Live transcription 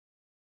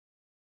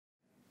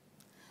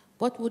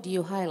What would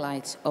you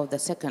highlight of the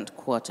second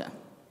quarter?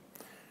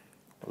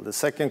 Well, the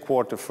second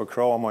quarter for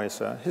Cramo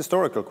is a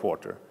historical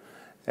quarter.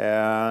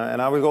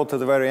 And I will go to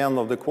the very end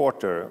of the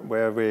quarter,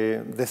 where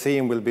the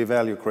theme will be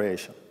value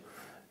creation.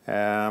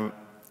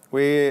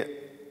 We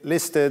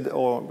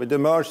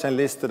demerged and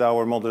listed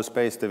our modular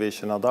space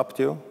division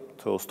Adapteo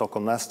to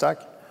Stockholm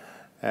Nasdaq.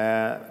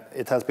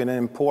 It has been an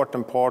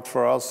important part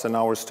for us in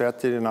our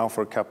strategy now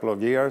for a couple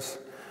of years.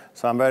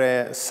 So I'm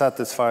very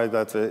satisfied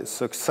that we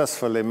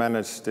successfully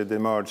managed the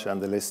demerge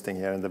and the listing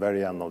here in the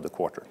very end of the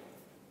quarter.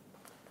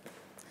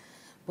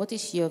 What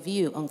is your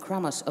view on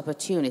Cramo's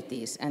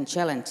opportunities and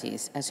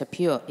challenges as a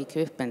pure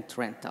equipment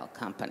rental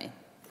company?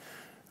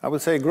 I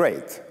would say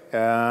great.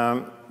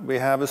 We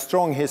have a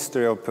strong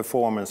history of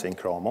performance in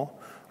Cramo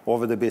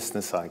over the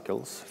business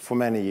cycles for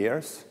many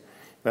years.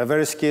 We have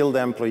very skilled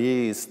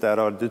employees that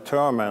are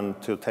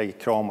determined to take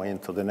Cramo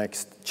into the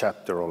next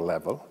chapter or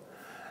level.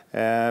 We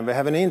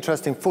have an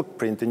interesting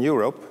footprint in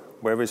Europe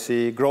where we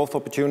see growth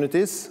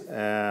opportunities,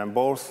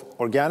 both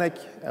organic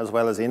as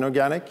well as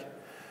inorganic.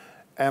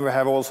 And we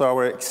have also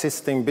our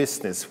existing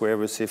business where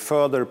we see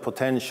further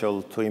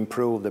potential to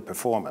improve the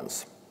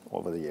performance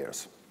over the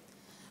years.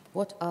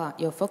 What are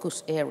your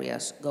focus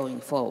areas going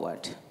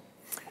forward?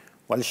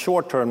 Well,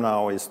 short term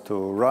now is to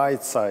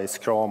right-size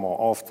Cramo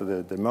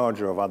after the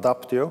merger of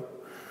Adapteo,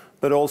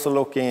 but also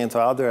looking into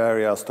other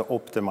areas to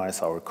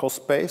optimize our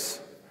cost base.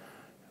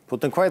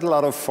 Putting quite a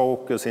lot of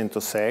focus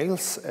into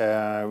sales.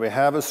 We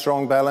have a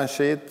strong balance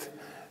sheet,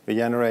 we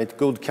generate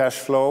good cash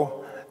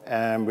flow,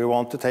 and we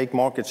want to take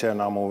market share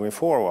now moving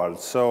forward.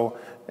 So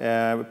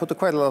we put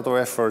quite a lot of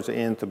effort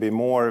in to be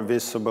more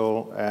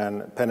visible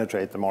and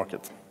penetrate the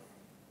market.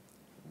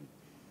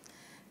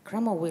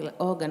 Cramo will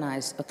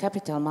organize a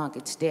Capital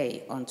Markets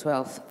Day on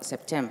 12th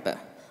September.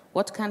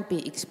 What can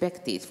be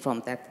expected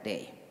from that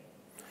day?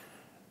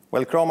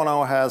 Well, Cramo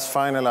now has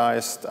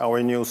finalized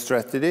our new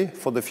strategy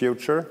for the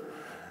future,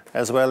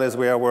 as well as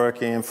we are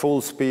working in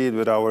full speed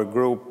with our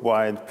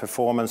group-wide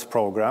performance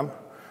program.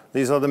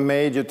 These are the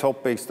major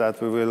topics that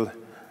we will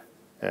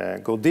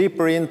go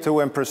deeper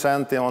into and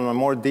present on a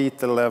more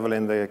detailed level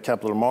in the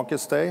Capital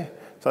Markets Day.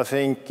 So I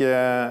think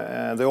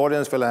the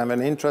audience will have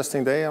an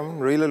interesting day. I'm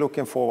really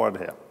looking forward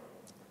here.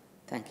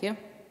 Thank you.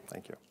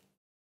 Thank you.